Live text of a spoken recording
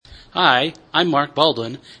Hi, I'm Mark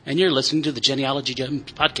Baldwin, and you're listening to the Genealogy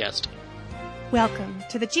Gems podcast. Welcome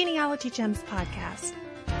to the Genealogy Gems podcast,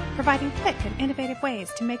 providing quick and innovative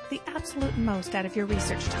ways to make the absolute most out of your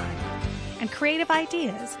research time and creative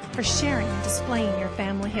ideas for sharing and displaying your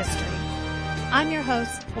family history. I'm your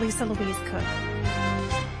host, Lisa Louise Cook.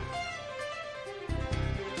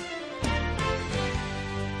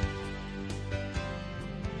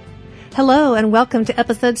 Hello, and welcome to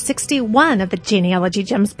episode 61 of the Genealogy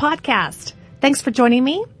Gems podcast. Thanks for joining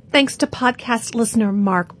me. Thanks to podcast listener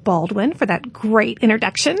Mark Baldwin for that great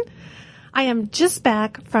introduction. I am just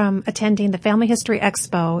back from attending the Family History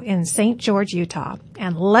Expo in St. George, Utah.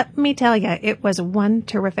 And let me tell you, it was one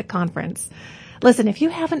terrific conference. Listen, if you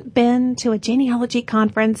haven't been to a genealogy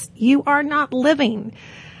conference, you are not living.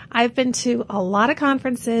 I've been to a lot of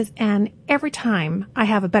conferences, and every time I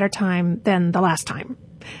have a better time than the last time.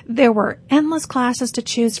 There were endless classes to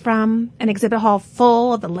choose from, an exhibit hall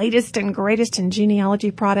full of the latest and greatest in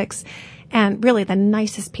genealogy products, and really the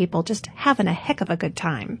nicest people just having a heck of a good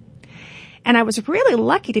time. And I was really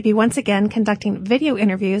lucky to be once again conducting video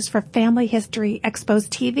interviews for Family History Expo's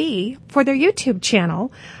TV for their YouTube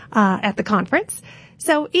channel at the conference.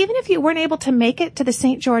 So even if you weren't able to make it to the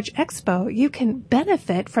St. George Expo, you can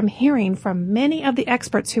benefit from hearing from many of the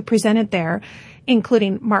experts who presented there,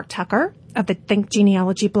 including Mark Tucker of the Think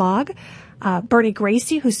Genealogy blog, Bernie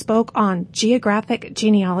Gracie, who spoke on geographic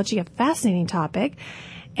genealogy, a fascinating topic,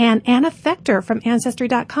 and Anna Fechter from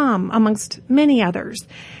Ancestry.com, amongst many others.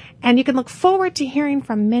 And you can look forward to hearing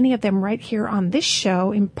from many of them right here on this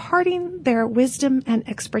show, imparting their wisdom and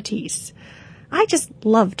expertise. I just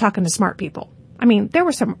love talking to smart people. I mean, there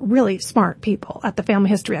were some really smart people at the Family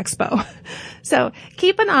History Expo. So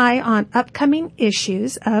keep an eye on upcoming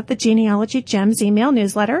issues of the Genealogy Gems email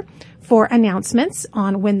newsletter for announcements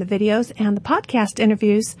on when the videos and the podcast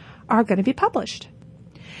interviews are going to be published.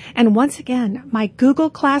 And once again, my Google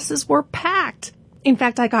classes were packed. In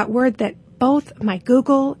fact, I got word that both my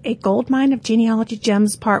Google, A Goldmine of Genealogy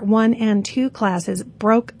Gems Part 1 and 2 classes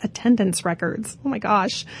broke attendance records. Oh my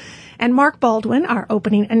gosh. And Mark Baldwin, our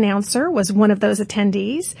opening announcer, was one of those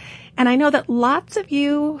attendees. And I know that lots of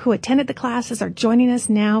you who attended the classes are joining us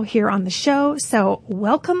now here on the show. So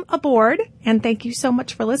welcome aboard, and thank you so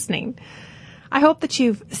much for listening. I hope that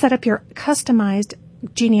you've set up your customized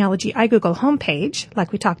genealogy iGoogle homepage,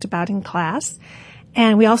 like we talked about in class.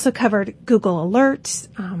 And we also covered Google Alerts,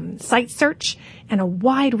 site search, and a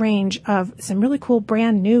wide range of some really cool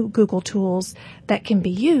brand new Google tools that can be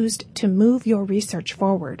used to move your research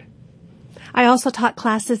forward. I also taught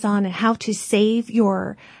classes on how to save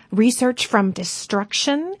your research from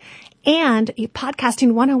destruction and a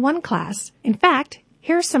podcasting 101 class. In fact,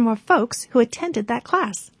 here are some more folks who attended that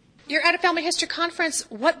class. You're at a family history conference.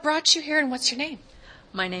 What brought you here and what's your name?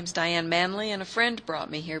 My name's Diane Manley, and a friend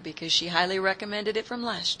brought me here because she highly recommended it from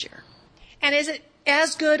last year. And is it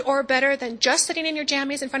as good or better than just sitting in your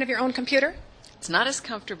jammies in front of your own computer? It's not as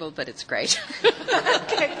comfortable, but it's great.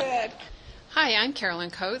 Okay, good. Hi, I'm Carolyn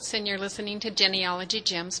Coates, and you're listening to Genealogy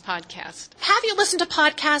Gems podcast. Have you listened to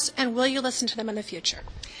podcasts, and will you listen to them in the future?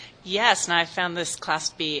 Yes, and I found this class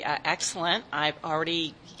to be excellent. I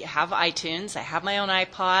already have iTunes. I have my own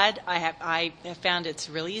iPod. I have found it's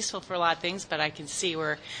really useful for a lot of things, but I can see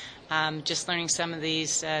where just learning some of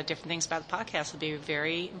these different things about the podcast will be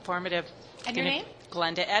very informative. And your name?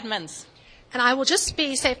 Glenda Edmonds. And I will just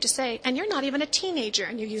be safe to say, and you're not even a teenager,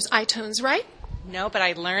 and you use iTunes, right? No, but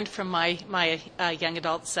I learned from my young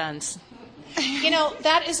adult sons. You know,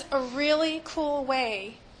 that is a really cool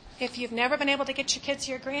way, if you've never been able to get your kids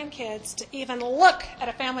or your grandkids to even look at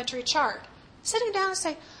a family tree chart, sitting down and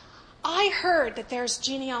say, I heard that there's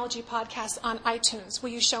genealogy podcasts on iTunes. Will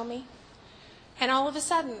you show me? And all of a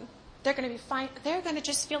sudden, they're going to be fine. They're going to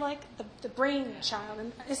just feel like the brainchild.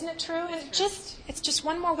 And isn't it true? And it's just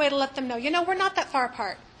one more way to let them know, you know, we're not that far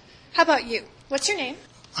apart. How about you? What's your name?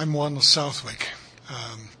 I'm Wanda Southwick.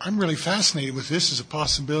 I'm really fascinated with this as a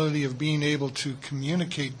possibility of being able to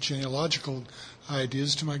communicate genealogical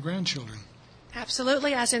ideas to my grandchildren.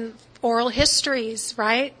 Absolutely, as in oral histories,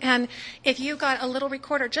 right? And if you got a little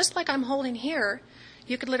recorder, just like I'm holding here,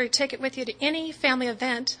 you could literally take it with you to any family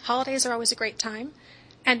event. Holidays are always a great time.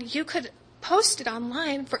 And you could post it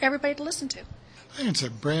online for everybody to listen to. I think it's a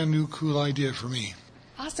brand new, cool idea for me.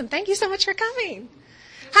 Awesome. Thank you so much for coming.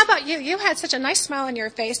 How about you? You had such a nice smile on your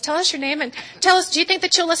face. Tell us your name and tell us, do you think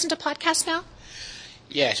that you'll listen to podcasts now?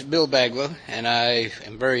 Yes, Bill Bagwell, and I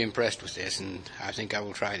am very impressed with this, and I think I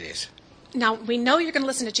will try this. Now, we know you're going to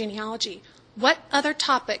listen to genealogy. What other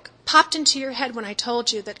topic popped into your head when I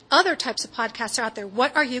told you that other types of podcasts are out there?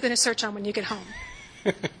 What are you going to search on when you get home?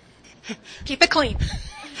 Keep it clean.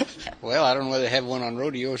 Well, I don't know whether they have one on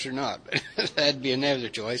rodeos or not, but that'd be another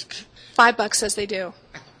choice. $5 says they do.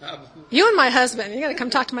 You and my husband. You got to come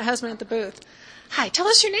talk to my husband at the booth. Hi, tell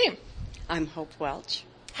us your name. I'm Hope Welch.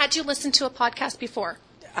 Had you listened to a podcast before?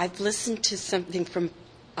 I've listened to something from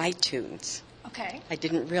iTunes. Okay. I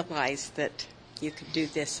didn't realize that you could do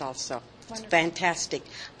this also. Wonderful. It's fantastic.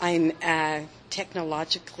 I'm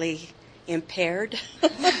technologically impaired,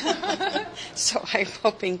 so I'm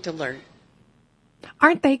hoping to learn.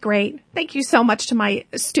 Aren't they great? Thank you so much to my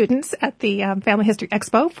students at the Family History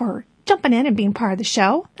Expo for jumping in and being part of the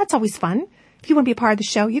show. That's always fun. If you want to be a part of the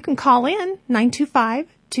show, you can call in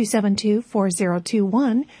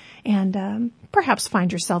 925-272-4021 and perhaps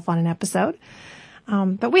find yourself on an episode.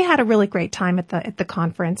 But we had a really great time at the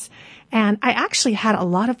conference, and I actually had a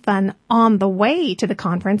lot of fun on the way to the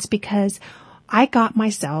conference because I got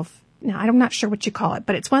myself, now I'm not sure what you call it,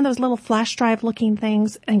 but it's one of those little flash drive looking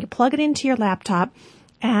things, and you plug it into your laptop,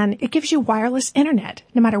 and it gives you wireless internet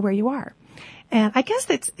no matter where you are. And I guess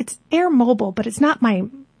it's Air Mobile, but it's not my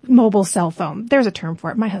mobile cell phone. There's a term for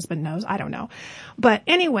it. My husband knows. I don't know. But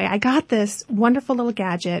anyway, I got this wonderful little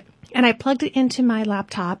gadget and I plugged it into my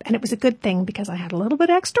laptop, and it was a good thing because I had a little bit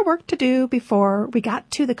of extra work to do before we got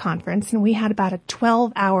to the conference, and we had about a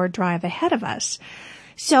 12-hour drive ahead of us.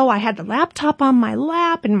 So I had the laptop on my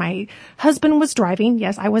lap and my husband was driving.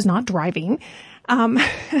 Yes, I was not driving. And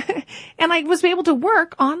I was able to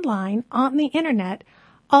work online on the internet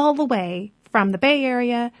all the way from the Bay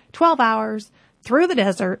Area, 12 hours through the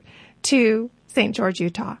desert to St. George,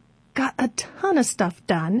 Utah. Got a ton of stuff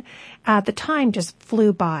done. The time just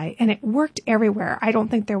flew by and it worked everywhere. I don't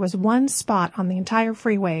think there was one spot on the entire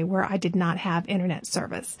freeway where I did not have internet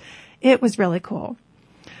service. It was really cool.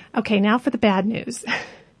 Okay, now for the bad news.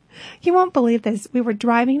 You won't believe this. We were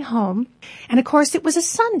driving home, and of course it was a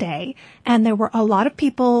Sunday, and there were a lot of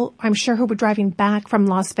people, I'm sure, who were driving back from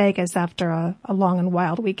Las Vegas after a long and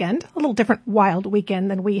wild weekend. A little different wild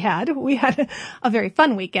weekend than we had. We had a very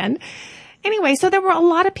fun weekend. Anyway, so there were a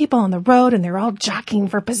lot of people on the road, and they're all jockeying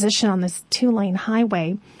for position on this 2-lane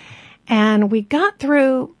highway. And we got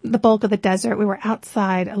through the bulk of the desert. We were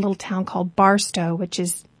outside a little town called Barstow, which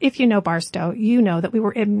is, if you know Barstow, you know that we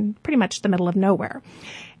were in pretty much the middle of nowhere.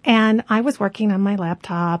 And I was working on my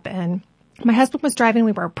laptop, and my husband was driving.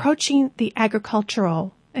 We were approaching the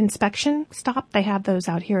agricultural inspection stop. They have those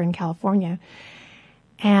out here in California.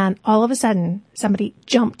 And all of a sudden, somebody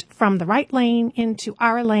jumped from the right lane into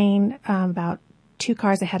our lane, about 2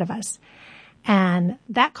 cars ahead of us. And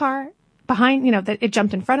that car behind, that it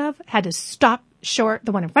jumped in front of had to stop short.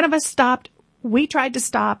 The one in front of us stopped. We tried to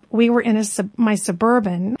stop. We were in my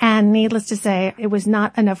Suburban, and needless to say, it was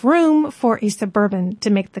not enough room for a Suburban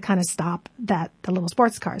to make the kind of stop that the little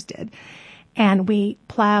sports cars did. And we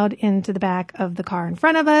plowed into the back of the car in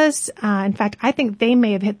front of us. In fact, I think they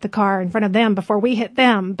may have hit the car in front of them before we hit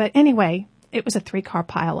them. But anyway, it was a 3-car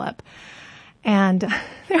pileup. And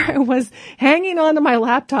there I was hanging onto my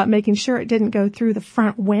laptop, making sure it didn't go through the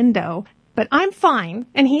front window. But I'm fine,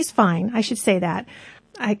 and he's fine. I should say that.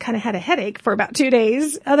 I kind of had a headache for about 2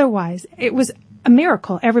 days. Otherwise, it was a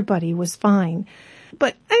miracle. Everybody was fine.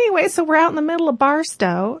 But anyway, so we're out in the middle of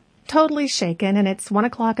Barstow, totally shaken, and it's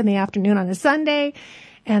 1:00 in the afternoon on a Sunday,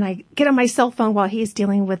 and I get on my cell phone while he's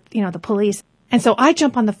dealing with, the police. And so I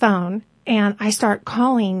jump on the phone, and I start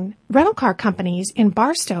calling rental car companies in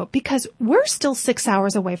Barstow because we're still 6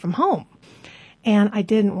 hours away from home. And I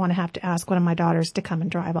didn't want to have to ask one of my daughters to come and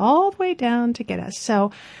drive all the way down to get us.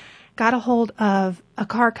 So got a hold of a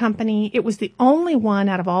car company. It was the only one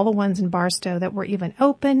out of all the ones in Barstow that were even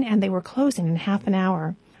open, and they were closing in half an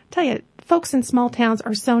hour. I tell you, folks in small towns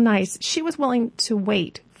are so nice. She was willing to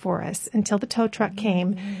wait for us until the tow truck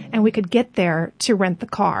came and we could get there to rent the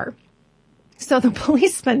car. So the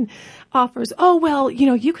policeman offers,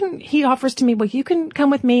 he offers to me, well, you can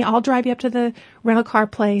come with me. I'll drive you up to the rental car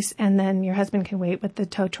place, and then your husband can wait with the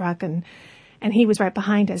tow truck. And he was right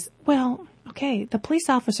behind us. Well, okay, the police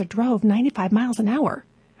officer drove 95 miles an hour.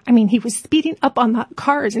 I mean, he was speeding up on the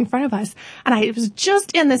cars in front of us, and I was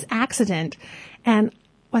just in this accident. And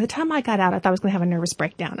by the time I got out, I thought I was going to have a nervous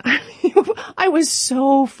breakdown. I was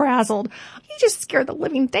so frazzled. He just scared the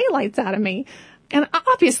living daylights out of me. And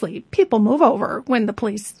obviously, people move over when the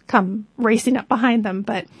police come racing up behind them.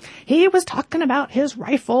 But he was talking about his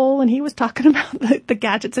rifle, and he was talking about the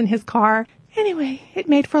gadgets in his car. Anyway, it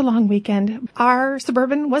made for a long weekend. Our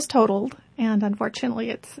Suburban was totaled, and unfortunately,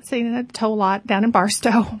 it's sitting in a tow lot down in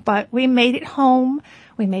Barstow. But we made it home.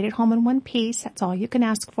 We made it home in one piece. That's all you can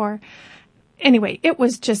ask for. Anyway, it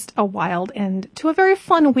was just a wild end to a very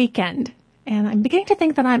fun weekend. And I'm beginning to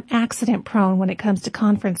think that I'm accident prone when it comes to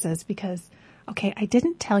conferences because Okay, I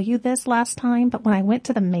didn't tell you this last time, but when I went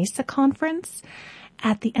to the MESA conference,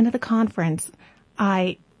 at the end of the conference,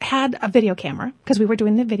 I had a video camera because we were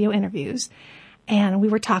doing the video interviews. And we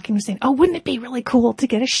were talking and saying, oh, wouldn't it be really cool to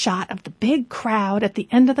get a shot of the big crowd at the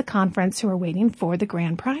end of the conference who are waiting for the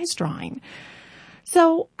grand prize drawing?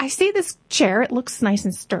 So I see this chair. It looks nice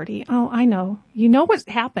and sturdy. Oh, I know. You know what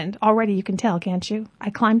happened already. You can tell, can't you? I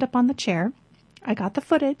climbed up on the chair. I got the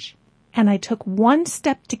footage and I took one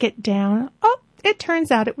step to get down. Oh, it turns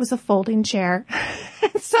out it was a folding chair.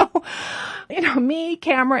 So, me,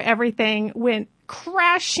 camera, everything went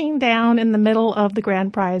crashing down in the middle of the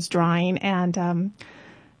grand prize drawing. And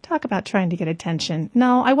talk about trying to get attention.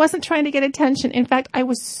 No, I wasn't trying to get attention. In fact, I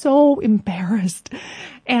was so embarrassed.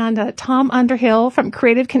 And Tom Underhill from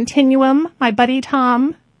Creative Continuum, my buddy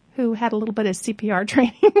Tom, who had a little bit of CPR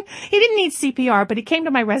training. He didn't need CPR, but he came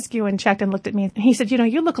to my rescue and checked and looked at me. And he said,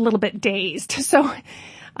 you look a little bit dazed. So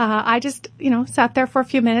I just, sat there for a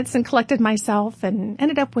few minutes and collected myself and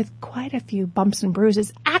ended up with quite a few bumps and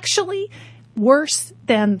bruises. Actually, worse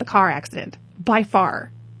than the car accident. By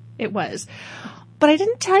far, it was. But I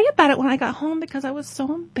didn't tell you about it when I got home because I was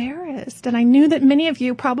so embarrassed. And I knew that many of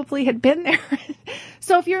you probably had been there.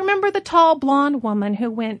 So if you remember the tall blonde woman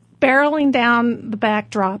who went barreling down the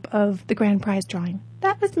backdrop of the grand prize drawing,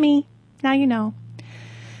 that was me. Now you know.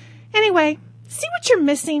 Anyway, see what you're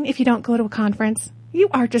missing if you don't go to a conference? You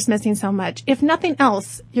are just missing so much. If nothing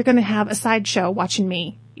else, you're going to have a sideshow watching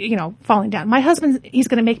me, falling down. My husband, he's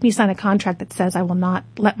going to make me sign a contract that says I will not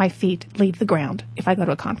let my feet leave the ground if I go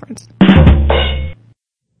to a conference.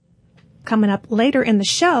 Coming up later in the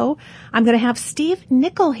show, I'm going to have Steve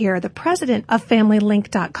Nickel here, the president of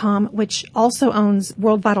FamilyLink.com, which also owns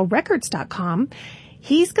WorldVitalRecords.com.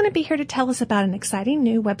 He's going to be here to tell us about an exciting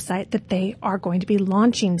new website that they are going to be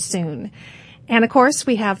launching soon. And, of course,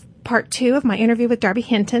 we have part 2 of my interview with Darby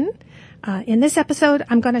Hinton. In this episode,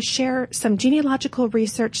 I'm going to share some genealogical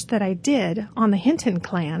research that I did on the Hinton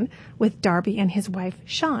clan with Darby and his wife,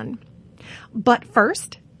 Shawn. But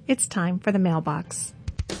first, it's time for the mailbox.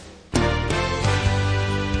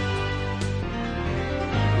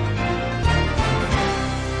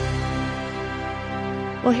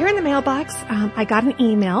 Well, here in the mailbox, I got an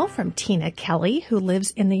email from Tina Kelly, who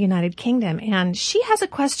lives in the United Kingdom, and she has a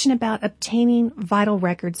question about obtaining vital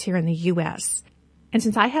records here in the U.S. And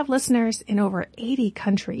since I have listeners in over 80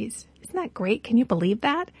 countries, isn't that great? Can you believe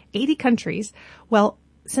that? 80 countries. Well,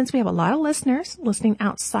 since we have a lot of listeners listening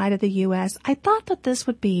outside of the U.S., I thought that this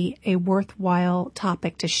would be a worthwhile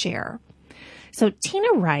topic to share. So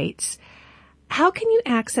Tina writes, how can you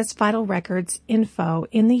access vital records info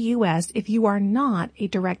in the U.S. if you are not a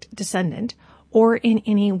direct descendant or in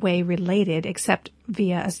any way related except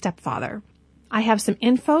via a stepfather? I have some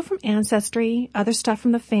info from Ancestry, other stuff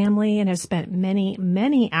from the family, and have spent many,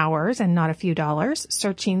 many hours and not a few dollars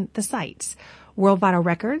searching the sites. World Vital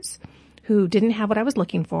Records, who didn't have what I was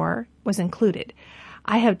looking for, was included.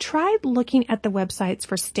 I have tried looking at the websites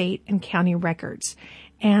for state and county records,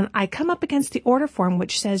 and I come up against the order form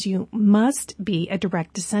which says you must be a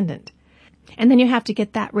direct descendant. And then you have to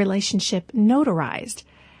get that relationship notarized.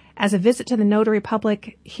 As a visit to the notary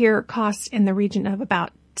public here costs in the region of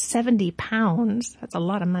about £70. That's a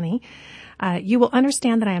lot of money. You will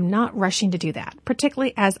understand that I am not rushing to do that,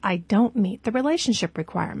 particularly as I don't meet the relationship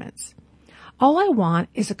requirements. All I want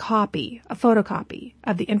is a photocopy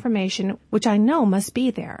of the information which I know must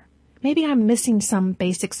be there. Maybe I'm missing some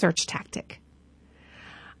basic search tactic.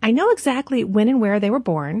 I know exactly when and where they were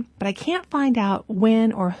born, but I can't find out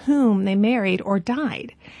when or whom they married or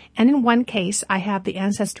died. And in one case, I have the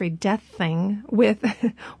Ancestry death thing with,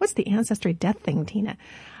 what's the Ancestry death thing, Tina?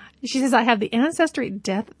 She says, I have the Ancestry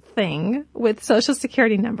death thing with Social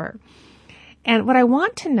Security number. And what I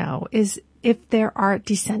want to know is if there are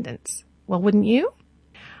descendants. Well, wouldn't you?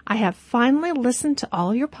 I have finally listened to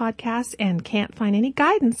all your podcasts and can't find any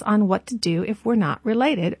guidance on what to do if we're not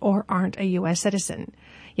related or aren't a U.S. citizen.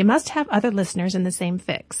 You must have other listeners in the same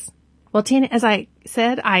fix. Well, Tina, as I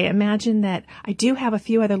said, I imagine that I do have a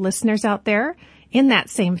few other listeners out there in that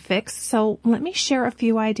same fix, so let me share a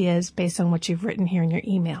few ideas based on what you've written here in your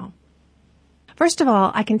email. First of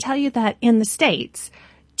all, I can tell you that in the States,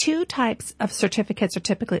 2 types of certificates are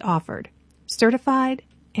typically offered, certified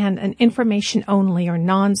and an information only or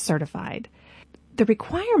non-certified. The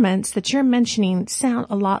requirements that you're mentioning sound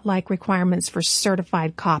a lot like requirements for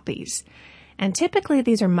certified copies. And typically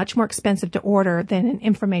these are much more expensive to order than an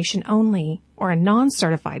information only or a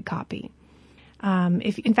non-certified copy.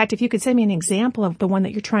 If you could send me an example of the one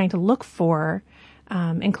that you're trying to look for,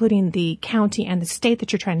 including the county and the state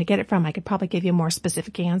that you're trying to get it from, I could probably give you a more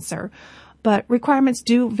specific answer. But requirements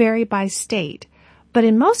do vary by state. But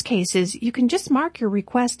in most cases, you can just mark your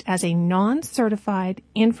request as a non-certified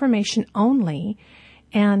information only,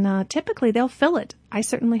 and typically they'll fill it. I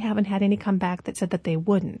certainly haven't had any come back that said that they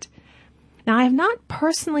wouldn't. Now, I have not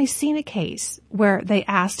personally seen a case where they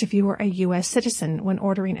asked if you were a U.S. citizen when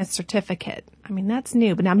ordering a certificate. I mean, that's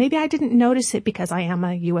new, but now maybe I didn't notice it because I am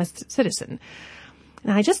a U.S. citizen.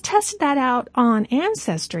 And I just tested that out on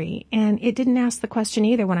Ancestry, and it didn't ask the question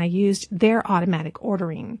either when I used their automatic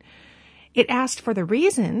ordering. It asked for the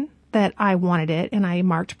reason that I wanted it, and I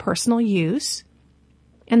marked personal use.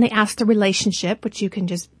 And they asked the relationship, which you can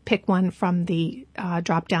just pick one from the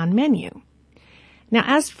drop-down menu. Now,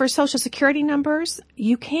 as for Social Security numbers,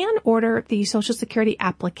 you can order the Social Security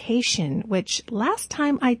application, which last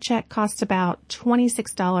time I checked cost about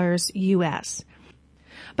 $26 U.S.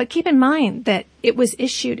 But keep in mind that it was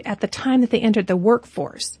issued at the time that they entered the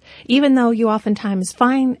workforce. Even though you oftentimes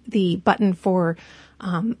find the button for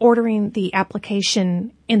ordering the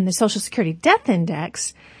application in the Social Security Death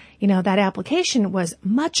Index, you know, that application was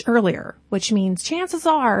much earlier, which means chances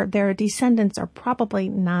are their descendants are probably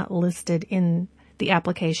not listed in the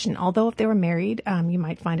application. Although if they were married, you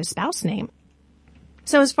might find a spouse name.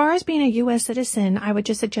 So as far as being a U.S. citizen, I would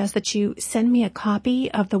just suggest that you send me a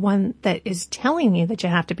copy of the one that is telling you that you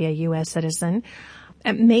have to be a U.S. citizen.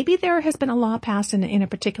 Maybe there has been a law passed in a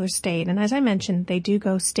particular state. And as I mentioned, they do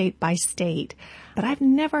go state by state. But I've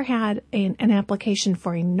never had an application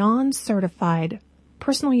for a non-certified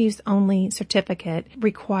personal use only certificate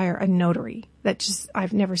require a notary.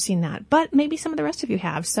 I've never seen that. But maybe some of the rest of you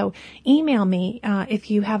have. So email me if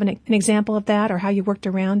you have an example of that or how you worked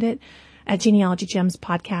around it at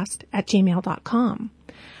genealogygemspodcast@gmail.com.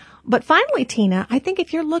 But finally, Tina, I think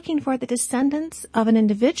if you're looking for the descendants of an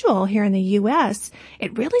individual here in the U.S.,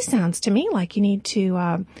 it really sounds to me like you need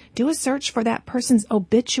to do a search for that person's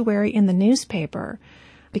obituary in the newspaper.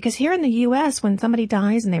 Because here in the U.S., when somebody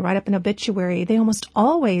dies and they write up an obituary, they almost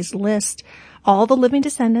always list all the living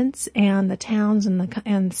descendants and the towns and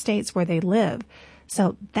the states where they live.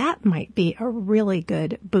 So that might be a really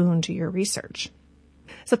good boon to your research.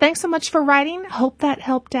 So thanks so much for writing. Hope that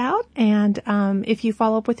helped out. And if you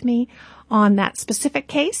follow up with me on that specific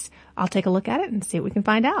case, I'll take a look at it and see what we can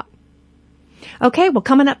find out. Okay, well,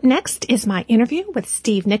 coming up next is my interview with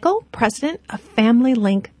Steve Nickel, president of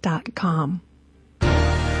FamilyLink.com.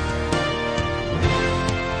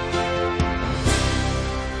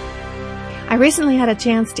 I recently had a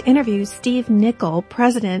chance to interview Steve Nickel,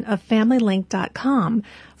 president of FamilyLink.com,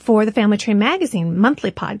 for the Family Tree Magazine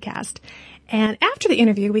monthly podcast. And after the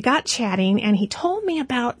interview, we got chatting, and he told me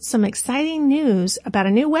about some exciting news about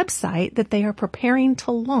a new website that they are preparing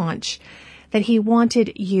to launch that he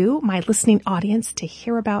wanted you, my listening audience, to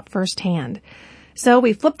hear about firsthand. So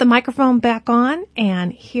we flipped the microphone back on,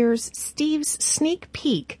 and here's Steve's sneak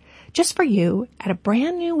peek just for you at a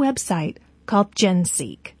brand new website called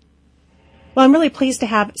GenSeek. Well, I'm really pleased to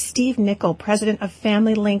have Steve Nickel, president of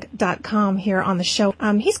FamilyLink.com, here on the show.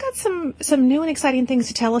 He's got some new and exciting things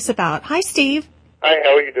to tell us about. Hi, Steve. Hi,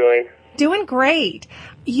 how are you doing? Doing great.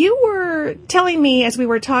 You were telling me as we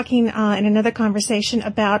were talking in another conversation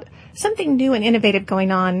about something new and innovative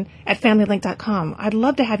going on at FamilyLink.com. I'd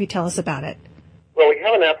love to have you tell us about it. Well, we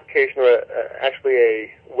have an application, or actually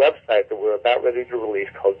a website that we're about ready to release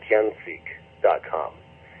called GenSeek.com.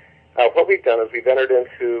 What we've done is we've entered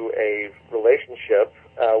into a relationship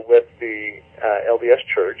with the LDS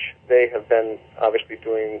Church. They have been obviously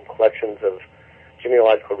doing collections of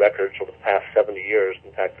genealogical records over the past 70 years.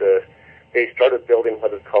 In fact, they started building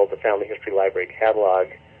what is called the Family History Library Catalog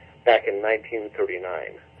back in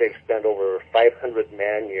 1939. They've spent over 500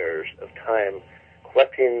 man-years of time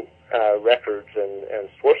collecting records and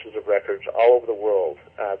sources of records all over the world.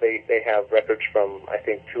 They have records from, I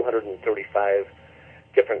think, 235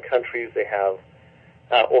 different countries. They have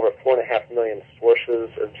over 4.5 million sources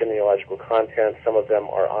of genealogical content. Some of them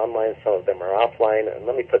are online, some of them are offline. And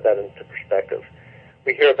let me put that into perspective.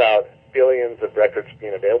 We hear about billions of records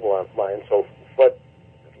being available online. So what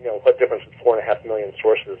difference would 4.5 million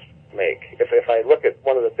sources make? If I look at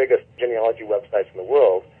one of the biggest genealogy websites in the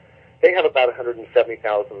world, they have about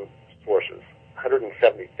 170,000 sources.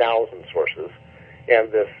 170,000 sources.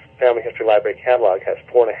 And this Family History Library Catalog has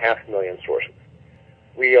 4.5 million sources.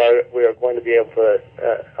 We are going to be able to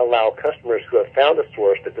allow customers who have found a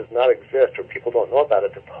source that does not exist or people don't know about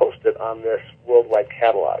it to post it on this worldwide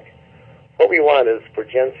catalog. What we want is for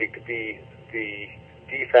GenSeek to be the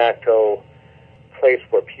de facto place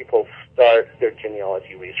where people start their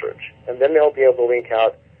genealogy research. And then they'll be able to link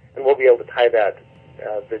out, and we'll be able to tie that,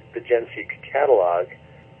 the GenSeek catalog,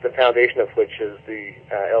 the foundation of which is the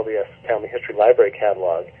LDS Family History Library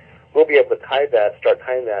Catalog, we'll be able to start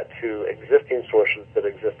tying that to existing sources that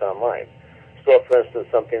exist online. So if, for instance,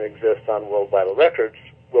 something exists on World Vital Records,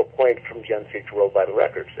 we'll point from GenSeek to World Vital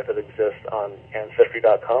Records. If it exists on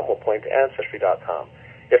Ancestry.com, we'll point to Ancestry.com.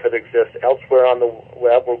 If it exists elsewhere on the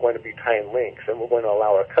web, we're going to be tying links, and we're going to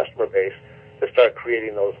allow our customer base to start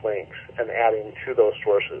creating those links and adding to those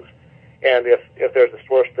sources. And if there's a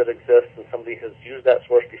source that exists and somebody has used that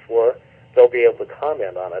source before, they'll be able to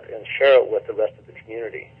comment on it and share it with the rest of the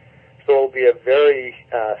community. So it'll be a very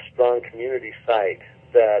strong community site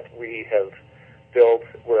that we have built.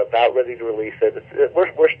 We're about ready to release it.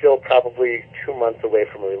 We're still probably 2 months away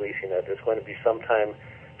from releasing it. It's going to be sometime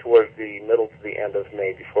towards the middle to the end of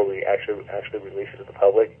May before we actually release it to the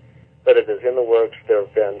public. But it is in the works. There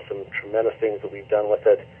have been some tremendous things that we've done with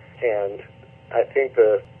it, and I think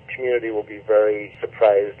the community will be very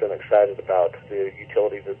surprised and excited about the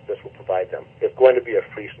utility that this will provide them. It's going to be a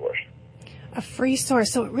free source. A free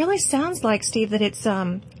source. So it really sounds like, Steve, that it's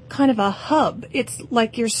kind of a hub. It's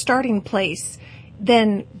like your starting place,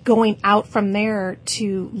 then going out from there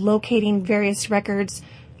to locating various records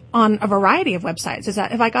on a variety of websites.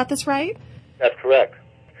 Have I got this right? That's correct.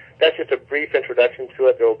 That's just a brief introduction to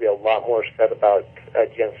it. There will be a lot more said about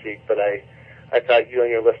GenSeek, but I thought you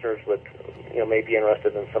and your listeners would, may be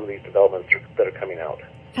interested in some of these developments that are coming out.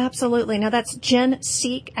 Absolutely. Now that's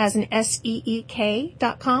GenSeek as in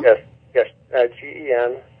SEEK.com? Yes,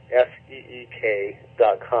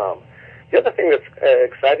 GenSeek.com. The other thing that's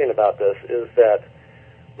exciting about this is that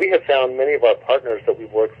we have found many of our partners that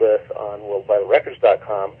we've worked with on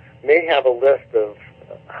WorldVitalRecords.com may have a list of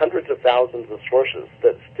hundreds of thousands of sources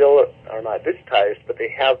that still are not digitized, but they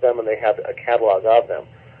have them and they have a catalog of them.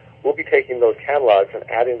 We'll be taking those catalogs and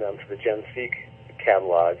adding them to the GenSeek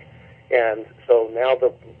catalog. And so now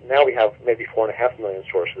we have maybe 4.5 million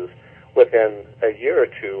sources. Within a year or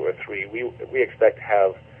 2 or 3, we expect to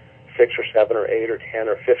have 6 or 7 or 8 or 10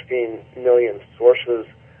 or 15 million sources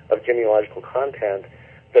of genealogical content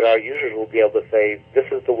that our users will be able to say, this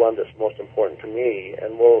is the one that's most important to me,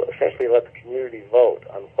 and we'll essentially let the community vote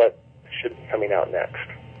on what should be coming out next.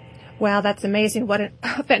 Wow, that's amazing. What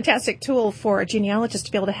a fantastic tool for a genealogist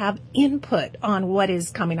to be able to have input on what is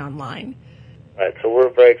coming online. Right, so we're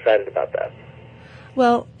very excited about that.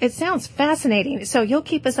 Well, it sounds fascinating. So you'll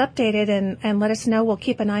keep us updated and let us know. We'll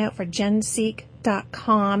keep an eye out for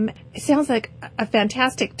GenSeek.com. It sounds like a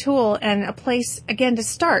fantastic tool and a place, again, to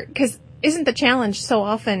start, because isn't the challenge so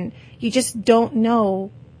often you just don't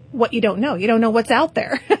know what you don't know? You don't know what's out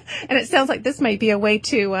there. And it sounds like this might be a way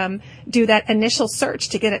to do that initial search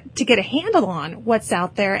to get a handle on what's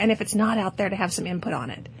out there, and if it's not out there, to have some input on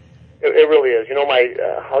it. It really is.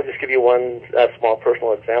 I'll just give you one small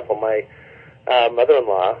personal example. My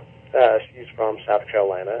mother-in-law, she's from South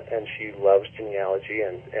Carolina, and she loves genealogy,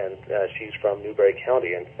 and she's from Newberry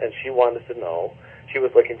County, and she wanted to know, she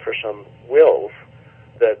was looking for some wills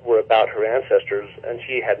that were about her ancestors, and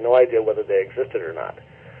she had no idea whether they existed or not.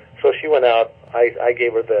 So she went out, I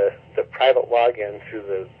gave her the private login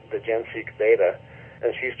to the GenSeek beta,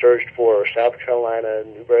 and she searched for South Carolina,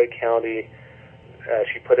 Newberry County.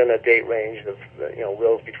 She put in a date range of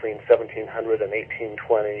wills between 1700 and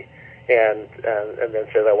 1820, and then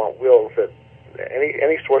said, I want wills that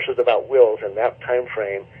any sources about wills in that time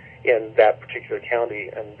frame in that particular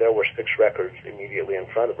county, and there were 6 records immediately in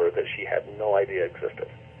front of her that she had no idea existed.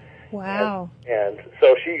 Wow. And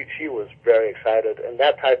so she was very excited, and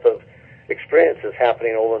that type of experience is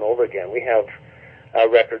happening over and over again. We have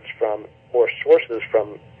records from, or sources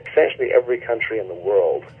from, essentially every country in the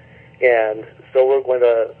world. And so we're going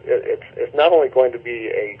to, it's not only going to be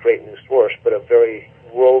a great new source, but a very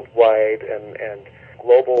worldwide and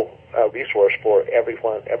global resource for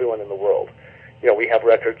everyone in the world. We have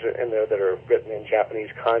records in there that are written in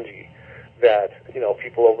Japanese kanji that,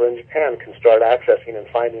 people over in Japan can start accessing and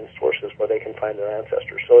finding sources where they can find their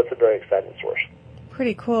ancestors. So it's a very exciting source.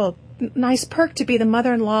 Pretty cool. Nice perk to be the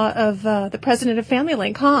mother-in-law of the president of Family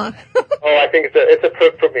Link, huh? Oh, I think it's a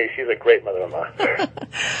perk for me. She's a great mother-in-law.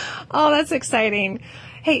 Oh, that's exciting.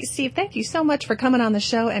 Hey, Steve, thank you so much for coming on the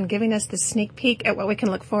show and giving us the sneak peek at what we can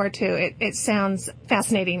look forward to. It sounds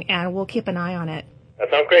fascinating, and we'll keep an eye on it. That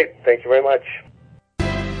sounds great. Thank you very much.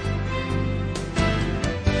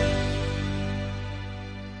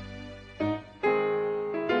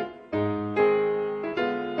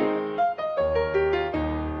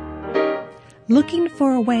 Looking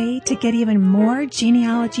for a way to get even more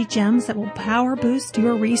genealogy gems that will power boost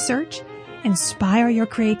your research, inspire your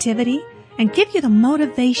creativity, and give you the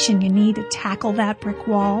motivation you need to tackle that brick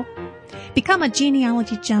wall? Become a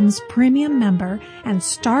Genealogy Gems premium member and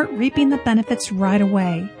start reaping the benefits right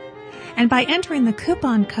away. And by entering the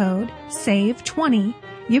coupon code SAVE20,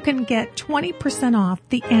 you can get 20% off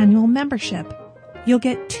the annual membership. You'll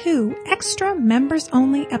get 2 extra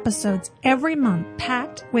members-only episodes every month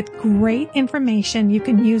packed with great information you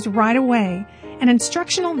can use right away, an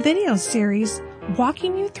instructional video series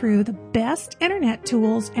walking you through the best internet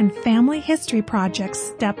tools and family history projects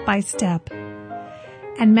step by step.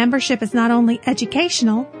 And membership is not only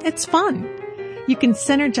educational, it's fun. You can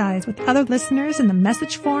synergize with other listeners in the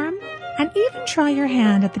message forum and even try your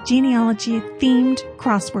hand at the genealogy-themed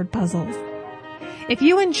crossword puzzles. If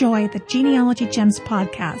you enjoy the Genealogy Gems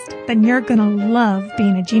podcast, then you're going to love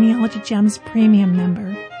being a Genealogy Gems premium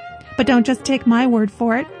member. But don't just take my word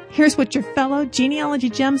for it. Here's what your fellow Genealogy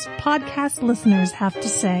Gems podcast listeners have to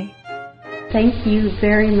say. Thank you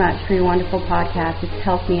very much for your wonderful podcast. It's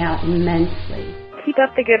helped me out immensely. Keep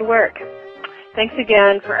up the good work. Thanks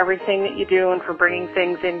again for everything that you do and for bringing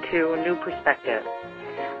things into a new perspective.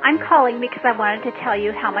 I'm calling because I wanted to tell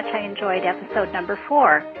you how much I enjoyed episode number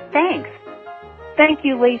 4. Thanks. Thank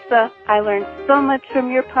you, Lisa. I learned so much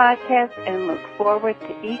from your podcast and look forward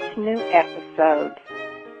to each new episode.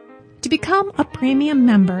 To become a premium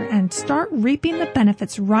member and start reaping the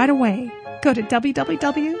benefits right away, go to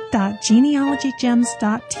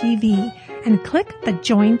www.genealogygems.tv and click the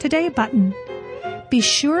Join Today button. Be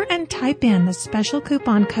sure and type in the special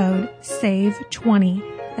coupon code SAVE20.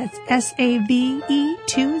 That's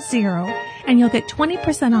SAVE20, and you'll get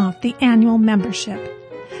 20% off the annual membership.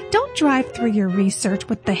 Don't drive through your research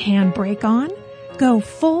with the handbrake on. Go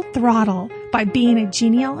full throttle by being a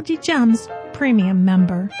Genealogy Gems premium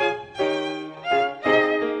member.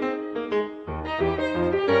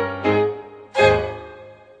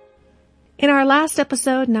 In our last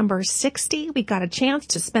episode, number 60, we got a chance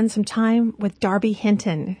to spend some time with Darby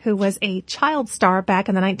Hinton, who was a child star back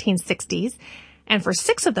in the 1960s. And for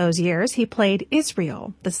 6 of those years, he played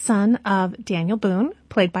Israel, the son of Daniel Boone,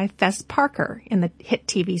 played by Fess Parker in the hit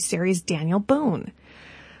TV series Daniel Boone.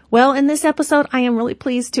 Well, in this episode, I am really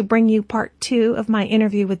pleased to bring you part 2 of my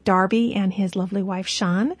interview with Darby and his lovely wife,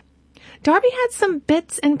 Shawn. Darby had some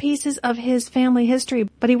bits and pieces of his family history,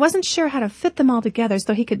 but he wasn't sure how to fit them all together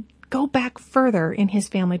so he could go back further in his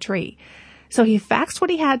family tree. So he faxed what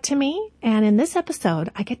he had to me, and in this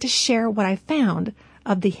episode, I get to share what I found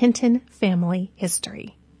of the Hinton family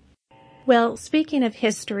history. Well, speaking of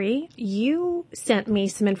history, you sent me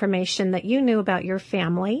some information that you knew about your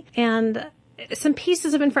family and some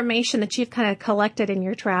pieces of information that you've kind of collected in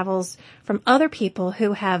your travels from other people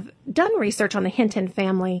who have done research on the Hinton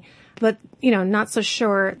family, but, not so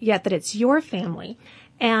sure yet that it's your family.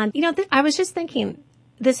 And, I was just thinking,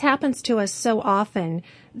 this happens to us so often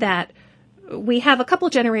that we have a couple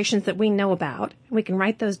generations that we know about. We can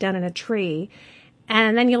write those down in a tree.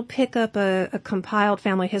 And then you'll pick up a compiled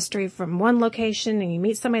family history from one location and you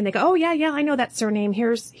meet somebody and they go, oh, yeah, I know that surname.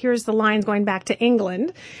 Here's the lines going back to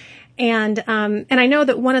England. And I know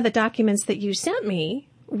that one of the documents that you sent me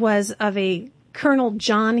was of a Colonel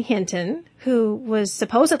John Hinton, who was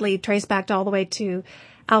supposedly traced back all the way to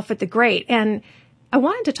Alfred the Great. And I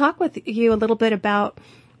wanted to talk with you a little bit about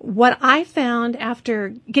what I found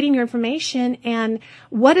after getting your information and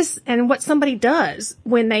what somebody does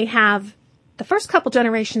when they have the first couple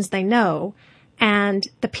generations they know and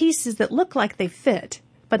the pieces that look like they fit,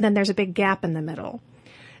 but then there's a big gap in the middle.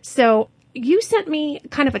 So you sent me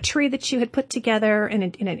kind of a tree that you had put together in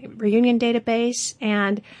a reunion database,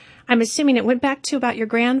 and I'm assuming it went back to about your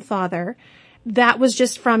grandfather. That was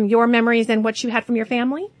just from your memories and what you had from your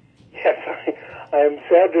family? Yes, I am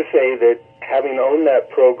sad to say that having owned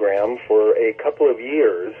that program for a couple of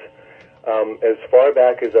years, as far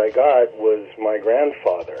back as I got was my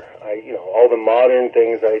grandfather. All the modern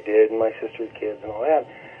things I did and my sister's kids and all that,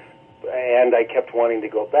 and I kept wanting to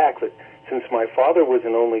go back. But since my father was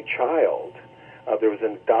an only child, there was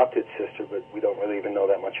an adopted sister, but we don't really even know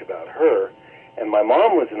that much about her, and my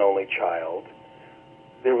mom was an only child,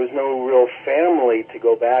 there was no real family to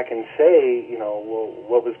go back and say,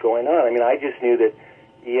 what was going on. I mean, I just knew that,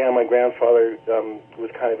 my grandfather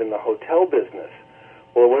was kind of in the hotel business.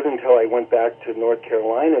 Well, it wasn't until I went back to North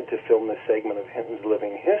Carolina to film this segment of Hinton's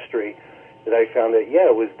Living History that I found that,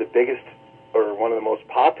 it was the biggest or one of the most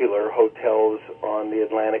popular hotels on the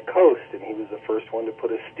Atlantic coast, and he was the first one to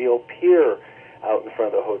put a steel pier out in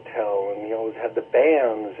front of the hotel, and he always had the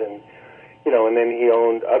bands, and then he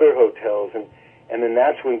owned other hotels, and then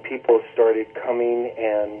that's when people started coming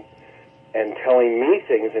and telling me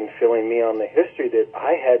things and filling me on the history that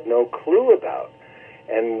I had no clue about.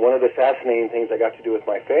 And one of the fascinating things I got to do with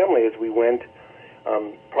my family is we went,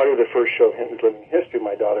 part of the first show of Hinton's Living History,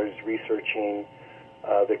 my daughter's researching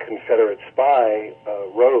the Confederate spy,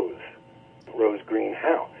 Rose Green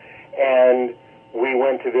Howe. And we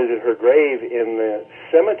went to visit her grave in the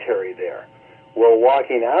cemetery there. Well,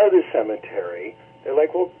 walking out of the cemetery, they're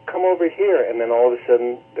like, well, come over here. And then all of a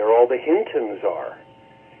sudden, there all the Hintons are.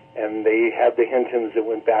 And they had the Hintons that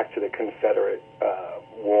went back to the Confederate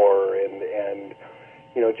War. And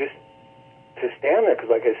you know, just to stand there, because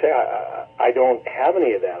like I say, I don't have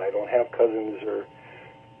any of that. I don't have cousins or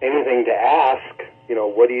anything to ask, you know,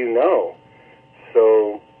 what do you know?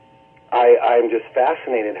 So I'm just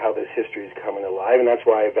fascinated how this history is coming alive, and that's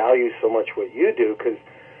why I value so much what you do, because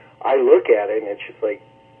I look at it and it's just like,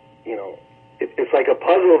 you know, it's like a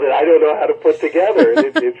puzzle that I don't know how to put together.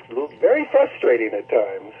 It's very frustrating at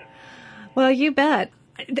times. Well, you bet.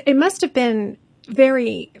 It must have been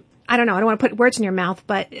very, I don't know, I don't want to put words in your mouth,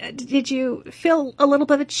 but did you feel a little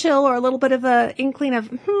bit of a chill or a little bit of a inkling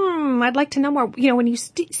of, I'd like to know more? You know, when you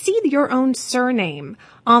see your own surname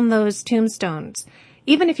on those tombstones,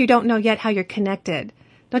 even if you don't know yet how you're connected,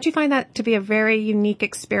 don't you find that to be a very unique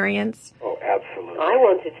experience? Oh, absolutely. I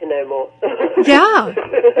wanted to know more. Yeah.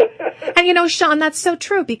 And you know, Sean, that's so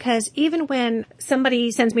true, because even when somebody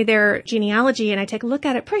sends me their genealogy and I take a look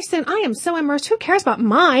at it, pretty soon I am so immersed. Who cares about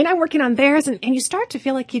mine? I'm working on theirs. And you start to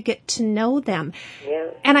feel like you get to know them. Yeah.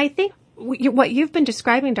 And I think what you've been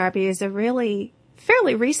describing, Darby, is a really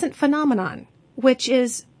fairly recent phenomenon, which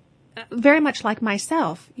is very much like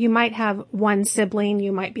myself. You might have one sibling,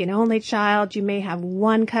 you might be an only child, you may have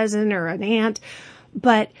one cousin or an aunt,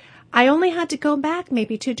 but I only had to go back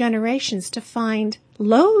maybe 2 generations to find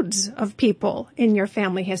loads of people in your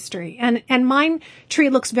family history. And mine tree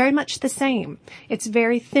looks very much the same. It's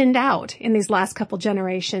very thinned out in these last couple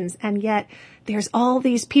generations, and yet there's all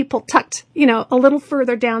these people tucked, you know, a little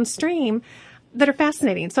further downstream that are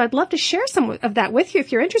fascinating. So I'd love to share some of that with you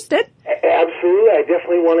if you're interested. Absolutely. I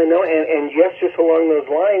definitely want to know. And yes, just along those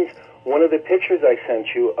lines, one of the pictures I sent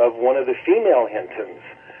you of one of the female Hintons,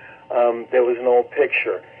 there was an old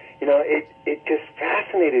picture. You know, it just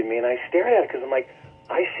fascinated me, and I stared at it because I'm like,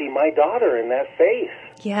 I see my daughter in that face.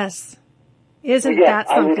 Yes. Isn't that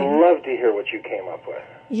something? I would love to hear what you came up with.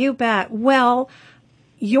 You bet. Well,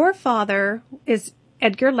 your father is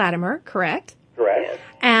Edgar Latimer, correct? Correct.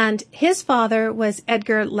 And his father was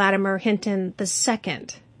Edgar Latimer Hinton II,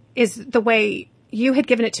 is the way you had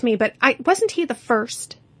given it to me. But wasn't he the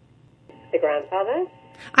first? The grandfather?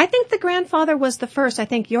 I think the grandfather was the first. I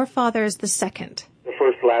think your father is the second. The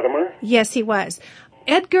first Latimer? Yes, he was.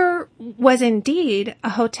 Edgar was indeed a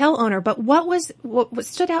hotel owner, but what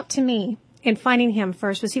stood out to me in finding him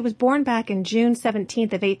first was he was born back in June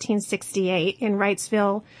 17th of 1868 in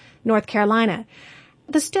Wrightsville, North Carolina.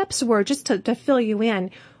 The steps were, just to fill you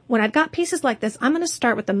in, when I've got pieces like this, I'm going to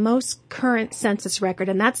start with the most current census record,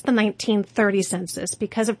 and that's the 1930 census.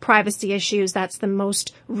 Because of privacy issues, that's the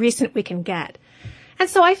most recent we can get. And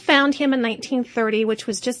so I found him in 1930, which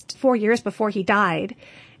was just 4 years before he died.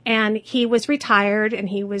 And he was retired, and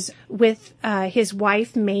he was with his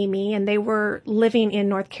wife, Mamie, and they were living in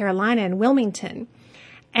North Carolina in Wilmington.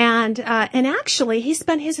 And actually, he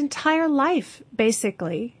spent his entire life,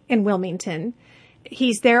 basically, in Wilmington.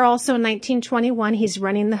 He's there also in 1921. He's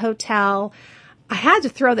running the hotel. I had to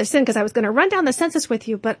throw this in because I was going to run down the census with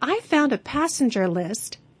you, but I found a passenger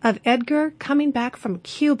list of Edgar coming back from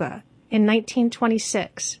Cuba in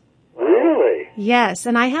 1926. Really? Yes,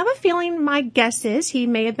 and I have a feeling, my guess is he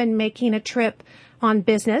may have been making a trip on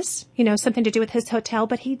business, you know, something to do with his hotel,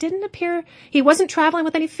 but he didn't appear, he wasn't traveling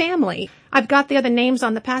with any family. I've got the other names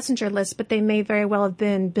on the passenger list, but they may very well have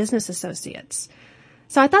been business associates.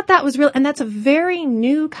 So I thought that was real, and that's a very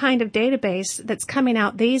new kind of database that's coming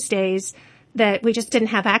out these days that we just didn't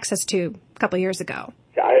have access to a couple of years ago.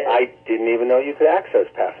 I didn't even know you could access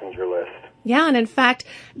passenger list. Yeah, and in fact,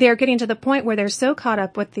 they're getting to the point where they're so caught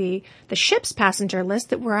up with the ship's passenger list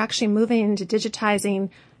that we're actually moving into digitizing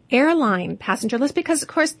airline passenger list, because of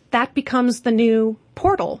course that becomes the new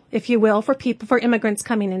portal, if you will, for immigrants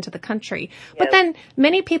coming into the country. Yes. But then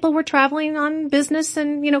many people were traveling on business,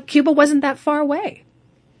 and you know, Cuba wasn't that far away.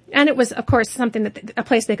 And it was, of course, something a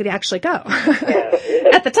place they could actually go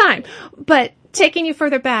at the time. But taking you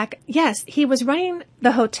further back, yes, he was running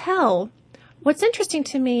the hotel. What's interesting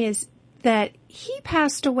to me is that he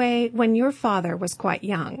passed away when your father was quite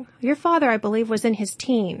young. Your father, I believe, was in his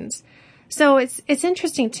teens. So it's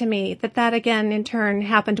interesting to me that again, in turn,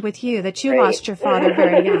 happened with you, that you lost your father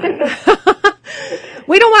very young.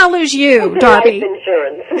 We don't want to lose you, Darby. Life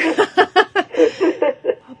insurance.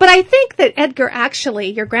 But I think that Edgar, actually,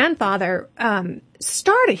 your grandfather,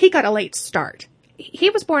 he got a late start. He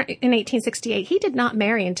was born in 1868. He did not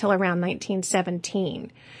marry until around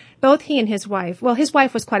 1917. Both he and his wife, well, his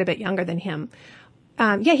wife was quite a bit younger than him.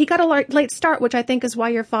 he got a late start, which I think is why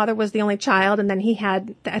your father was the only child. And then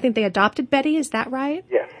I think they adopted Betty. Is that right?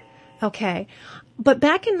 Yes. Okay. But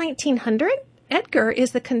back in 1900, Edgar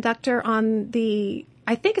is the conductor on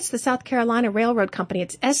I think it's the South Carolina Railroad Company.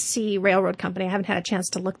 It's SC Railroad Company. I haven't had a chance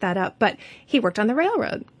to look that up, but he worked on the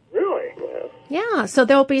railroad. Really? Wow. Yeah. So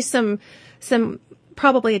there'll be some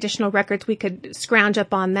probably additional records we could scrounge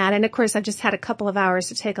up on that. And of course, I just had a couple of hours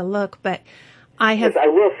to take a look, but Yes, I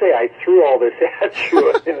will say I threw all this at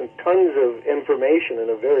you and tons of information in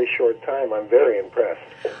a very short time. I'm very impressed.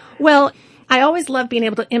 Well, I always love being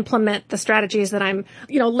able to implement the strategies that I'm,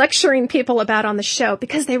 lecturing people about on the show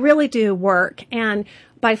because they really do work. And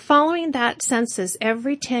by following that census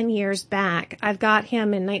every 10 years back, I've got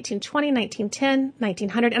him in 1920, 1910,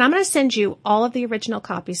 1900, and I'm going to send you all of the original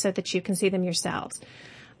copies so that you can see them yourselves.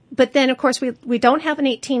 But then, of course, we don't have an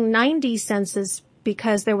 1890 census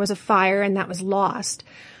because there was a fire and that was lost.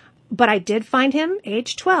 But I did find him,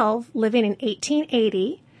 age 12, living in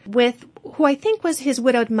 1880 with who I think was his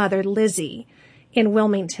widowed mother, Lizzie, in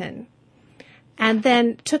Wilmington. And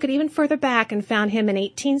then took it even further back and found him in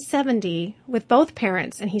 1870 with both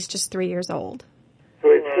parents, and he's just 3 years old. So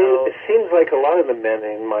it seems like a lot of the men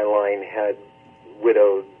in my line had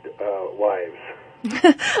widowed wives.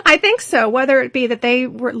 I think so, whether it be that they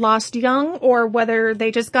were lost young or whether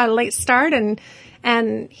they just got a late start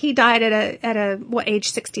and he died at a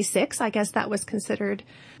age 66. I guess that was considered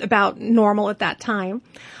about normal at that time.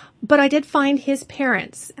 But I did find his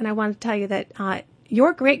parents, and I want to tell you that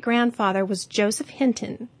your great-grandfather was Joseph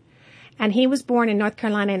Hinton, and he was born in North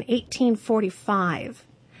Carolina in 1845.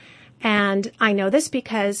 And I know this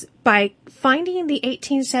because by finding the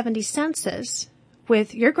 1870 census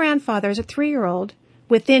with your grandfather as a 3-year-old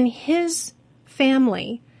within his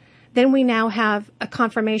family, then we now have a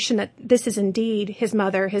confirmation that this is indeed his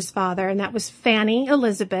mother, his father, and that was Fanny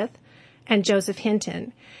Elizabeth and Joseph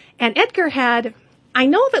Hinton. And Edgar had, I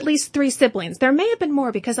know of at least 3 siblings. There may have been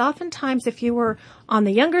more because oftentimes if you were on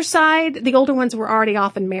the younger side, the older ones were already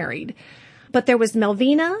often married. But there was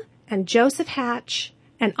Melvina and Joseph Hatch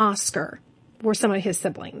and Oscar were some of his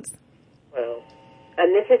siblings. Wow.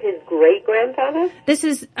 And this is his great-grandfather? This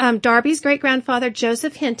is Darby's great-grandfather,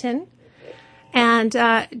 Joseph Hinton. And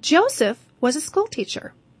Joseph was a school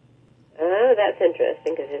teacher. Oh, that's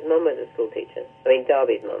interesting because his mum was a school teacher. I mean,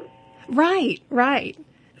 Darby's mum. Right.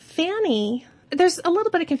 Fanny, there's a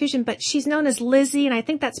little bit of confusion, but she's known as Lizzie, and I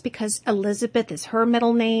think that's because Elizabeth is her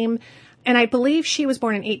middle name. And I believe she was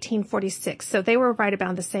born in 1846, so they were right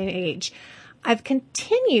about the same age. I've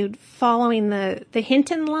continued following the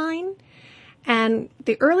Hinton line, and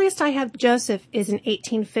the earliest I have Joseph is in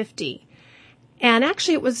 1850. And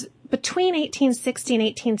actually it was between 1860 and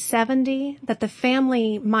 1870 that the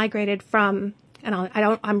family migrated from, and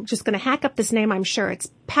I'm just going to hack up this name, I'm sure.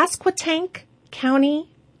 It's Pasquotank County.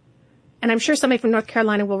 And I'm sure somebody from North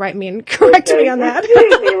Carolina will write me and correct me on that.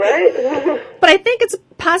 Right? But I think it's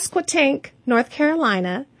Pasquotank, North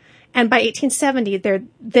Carolina. And by 1870, they're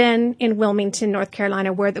then in Wilmington, North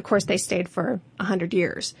Carolina, where, of course, they stayed for 100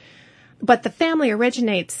 years. But the family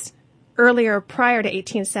originates earlier, prior to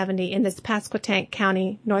 1870, in this Pasquotank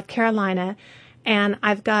County, North Carolina. And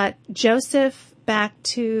I've got Joseph back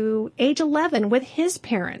to age 11 with his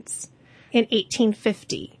parents in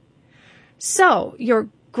 1850. So your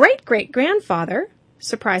great-great-grandfather,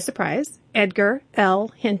 surprise, surprise, Edgar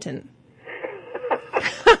L. Hinton.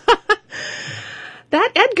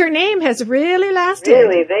 That Edgar name has really lasted.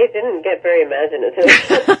 Really, they didn't get very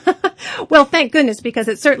imaginative. Well, thank goodness, because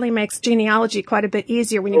it certainly makes genealogy quite a bit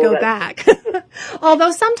easier when you go back.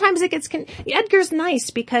 Although sometimes it gets... Edgar's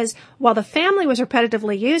nice because while the family was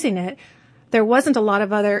repetitively using it, there wasn't a lot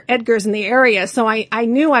of other Edgars in the area, so I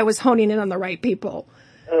knew I was honing in on the right people.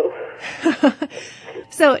 Oh.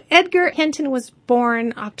 So Edgar Hinton was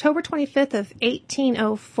born October 25th of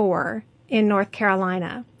 1804 in North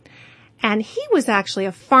Carolina. And he was actually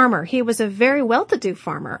a farmer. He was a very well-to-do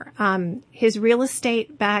farmer. His real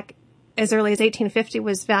estate back as early as 1850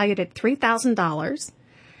 was valued at $3,000.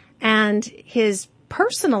 And his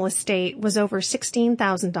personal estate was over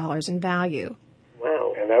 $16,000 in value.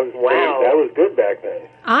 Wow. And that was good back then.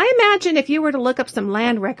 I imagine if you were to look up some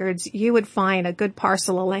land records, you would find a good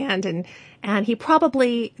parcel of land. And he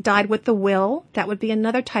probably died with the will. That would be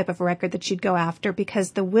another type of record that you'd go after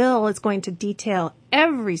because the will is going to detail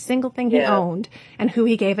every single thing he owned and who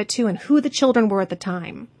he gave it to and who the children were at the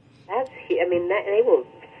time. They were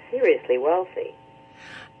seriously wealthy.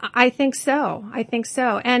 I think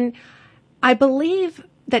so. And I believe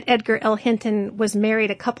that Edgar L. Hinton was married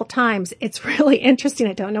a couple times. It's really interesting.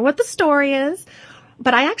 I don't know what the story is,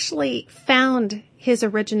 but I actually found his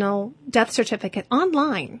original death certificate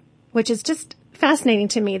online, which is just fascinating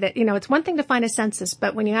to me that, it's one thing to find a census,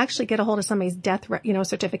 but when you actually get a hold of somebody's death,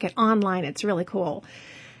 certificate online, it's really cool.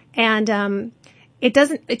 And,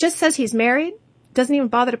 it just says he's married, doesn't even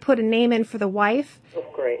bother to put a name in for the wife. Oh,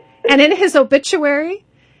 great. And in his obituary,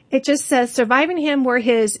 it just says surviving him were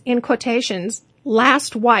his, in quotations,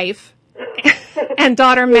 last wife and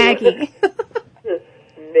daughter Maggie.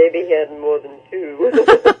 Maybe he had more than two.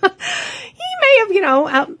 He may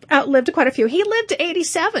have, outlived quite a few. He lived to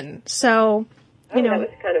 87, so, that was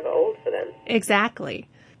kind of old for them. Exactly.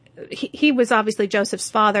 He was obviously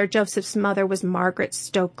Joseph's father. Joseph's mother was Margaret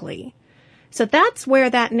Stokely. So that's where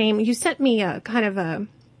that name, you sent me I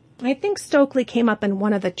think Stokely came up in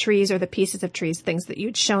one of the trees or the pieces of trees, things that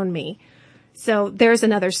you'd shown me. So there's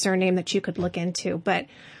another surname that you could look into. But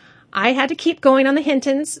I had to keep going on the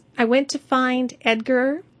Hintons. I went to find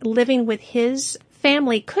Edgar living with his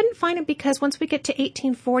family. Couldn't find him because once we get to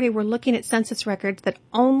 1840, we're looking at census records that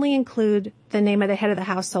only include the name of the head of the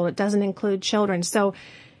household. It doesn't include children. So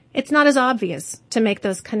it's not as obvious to make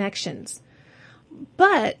those connections.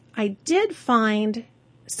 But I did find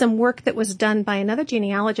some work that was done by another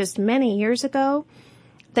genealogist many years ago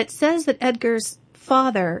that says that Edgar's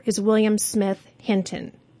father is William Smith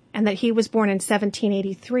Hinton and that he was born in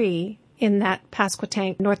 1783 in that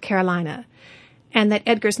Pasquotank, North Carolina, and that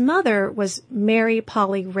Edgar's mother was Mary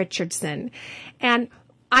Polly Richardson. And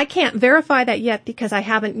I can't verify that yet because I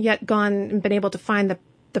haven't yet gone and been able to find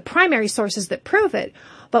the primary sources that prove it.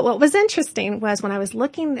 But what was interesting was when I was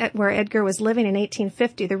looking at where Edgar was living in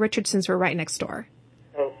 1850, the Richardsons were right next door.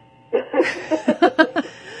 Oh.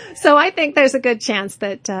 So I think there's a good chance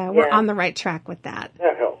that we're on the right track with that.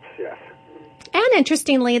 That helps, yes. And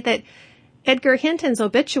interestingly, that Edgar Hinton's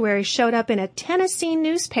obituary showed up in a Tennessee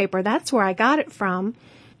newspaper. That's where I got it from.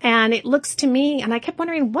 And it looks to me, and I kept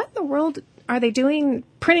wondering, what in the world are they doing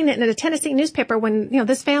printing it in a Tennessee newspaper when,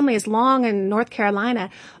 this family is long in North Carolina?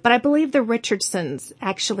 But I believe the Richardsons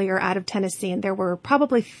actually are out of Tennessee, and there were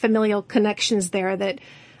probably familial connections there that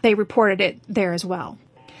they reported it there as well.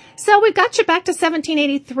 So we got you back to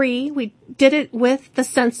 1783. We did it with the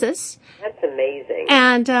census. That's amazing.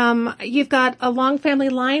 And you've got a long family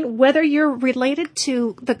line. Whether you're related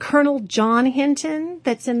to the Colonel John Hinton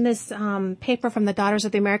that's in this paper from the Daughters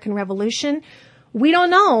of the American Revolution, we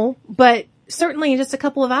don't know, but certainly in just a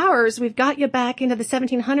couple of hours, we've got you back into the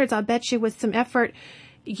 1700s. I'll bet you with some effort,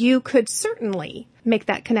 you could certainly make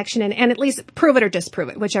that connection and at least prove it or disprove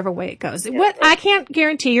it, whichever way it goes. Yeah. I can't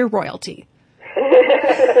guarantee your royalty.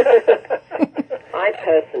 I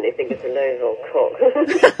personally think it's a load of cock.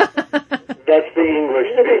 That's the English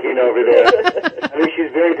speaking over there. I mean,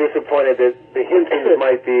 she's very disappointed that the Hintons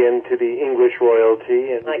might be into the English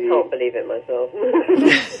royalty. And I can't believe it myself.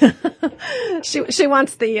 She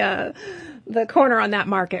wants the corner on that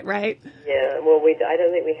market, right? Yeah, well, I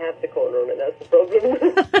don't think we have the corner on it. That's the problem.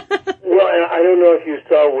 Well, I don't know if you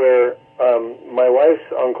saw where my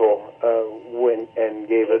wife's uncle went and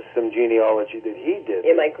gave us some genealogy that he did.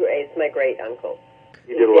 Yeah, it's my great uncle.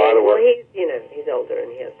 He did a lot of work. Well, he's older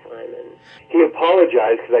and he has time. And he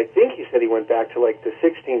apologized because I think he said he went back to like the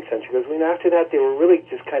 16th century. Because after that, they were really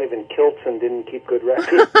just kind of in kilts and didn't keep good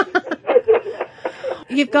records.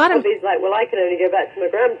 You've got him. He's like, well, I can only go back to my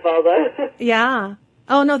grandfather. Yeah.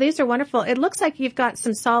 Oh, no, these are wonderful. It looks like you've got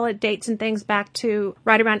some solid dates and things back to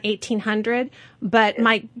right around 1800. But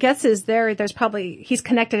my guess is there's probably, he's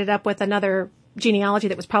connected it up with another genealogy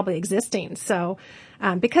that was probably existing. So,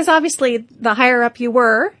 because obviously the higher up you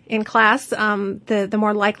were in class, the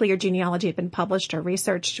more likely your genealogy had been published or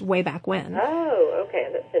researched way back when. Oh, okay.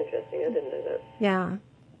 That's interesting. I didn't know that. Yeah.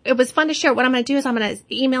 It was fun to share. What I'm going to do is I'm going to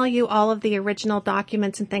email you all of the original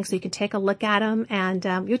documents and things so you can take a look at them. And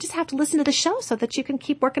you'll just have to listen to the show so that you can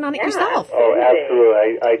keep working on it yourself. Oh,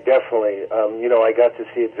 absolutely. I definitely, I got to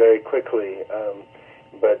see it very quickly.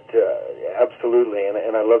 But absolutely.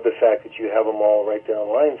 And I love the fact that you have them all right there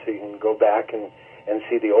online so you can go back and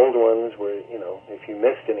see the old ones where, if you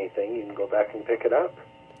missed anything, you can go back and pick it up.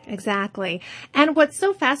 Exactly. And what's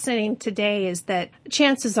so fascinating today is that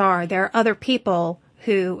chances are there are other people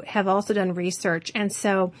who have also done research. And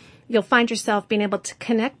so you'll find yourself being able to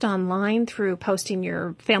connect online through posting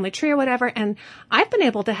your family tree or whatever. And I've been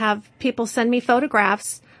able to have people send me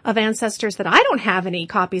photographs of ancestors that I don't have any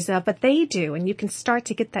copies of, but they do. And you can start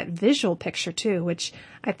to get that visual picture too, which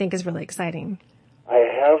I think is really exciting.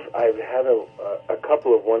 I've had a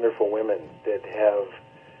couple of wonderful women that have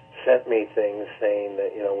sent me things saying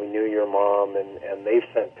that, we knew your mom, and they've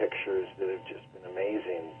sent pictures that have just been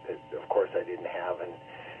amazing that, of course, I didn't have. And,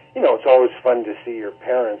 it's always fun to see your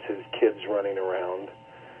parents as kids running around.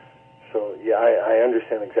 So, yeah, I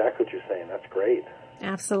understand exactly what you're saying. That's great.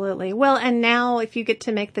 Absolutely. Well, and now if you get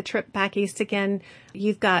to make the trip back east again,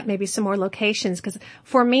 you've got maybe some more locations. Because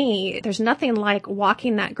for me, there's nothing like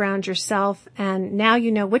walking that ground yourself, and now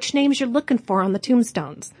you know which names you're looking for on the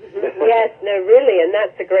tombstones. Yes, no, really, and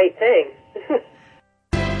that's a great thing.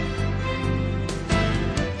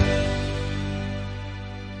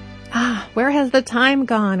 Where has the time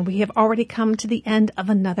gone? We have already come to the end of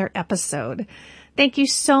another episode. Thank you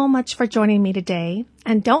so much for joining me today.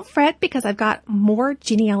 And don't fret, because I've got more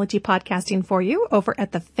genealogy podcasting for you over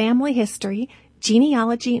at the Family History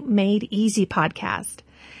Genealogy Made Easy podcast.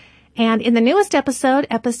 And in the newest episode,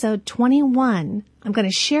 episode 21, I'm going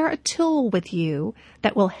to share a tool with you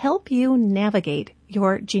that will help you navigate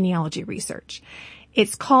your genealogy research.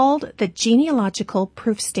 It's called the Genealogical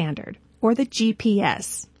Proof Standard, or the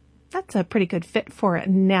GPS. That's a pretty good fit for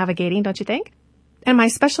navigating, don't you think? And my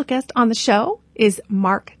special guest on the show is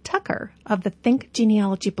Mark Tucker of the Think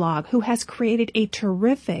Genealogy blog, who has created a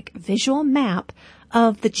terrific visual map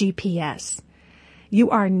of the GPS.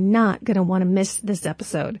 You are not going to want to miss this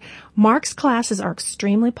episode. Mark's classes are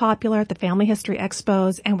extremely popular at the Family History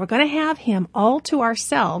Expos, and we're going to have him all to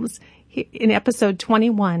ourselves in episode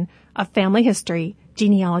 21 of Family History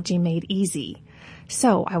Genealogy Made Easy.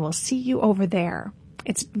 So I will see you over there.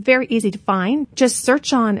 It's very easy to find. Just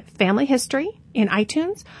search on Family History in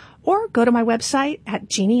iTunes, or go to my website at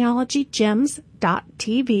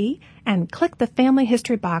genealogygems.tv and click the Family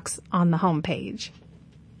History box on the homepage.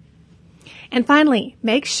 And finally,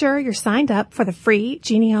 make sure you're signed up for the free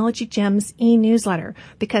Genealogy Gems e-newsletter,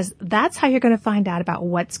 because that's how you're going to find out about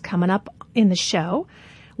what's coming up in the show,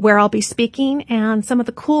 where I'll be speaking, and some of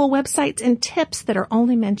the cool websites and tips that are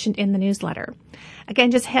only mentioned in the newsletter.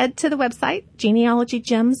 Again, just head to the website,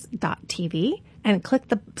 genealogygems.tv, and click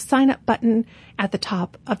the sign up button at the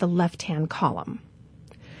top of the left-hand column.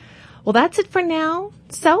 Well, that's it for now.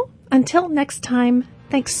 So until next time,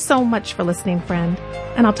 thanks so much for listening, friend,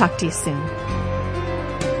 and I'll talk to you soon.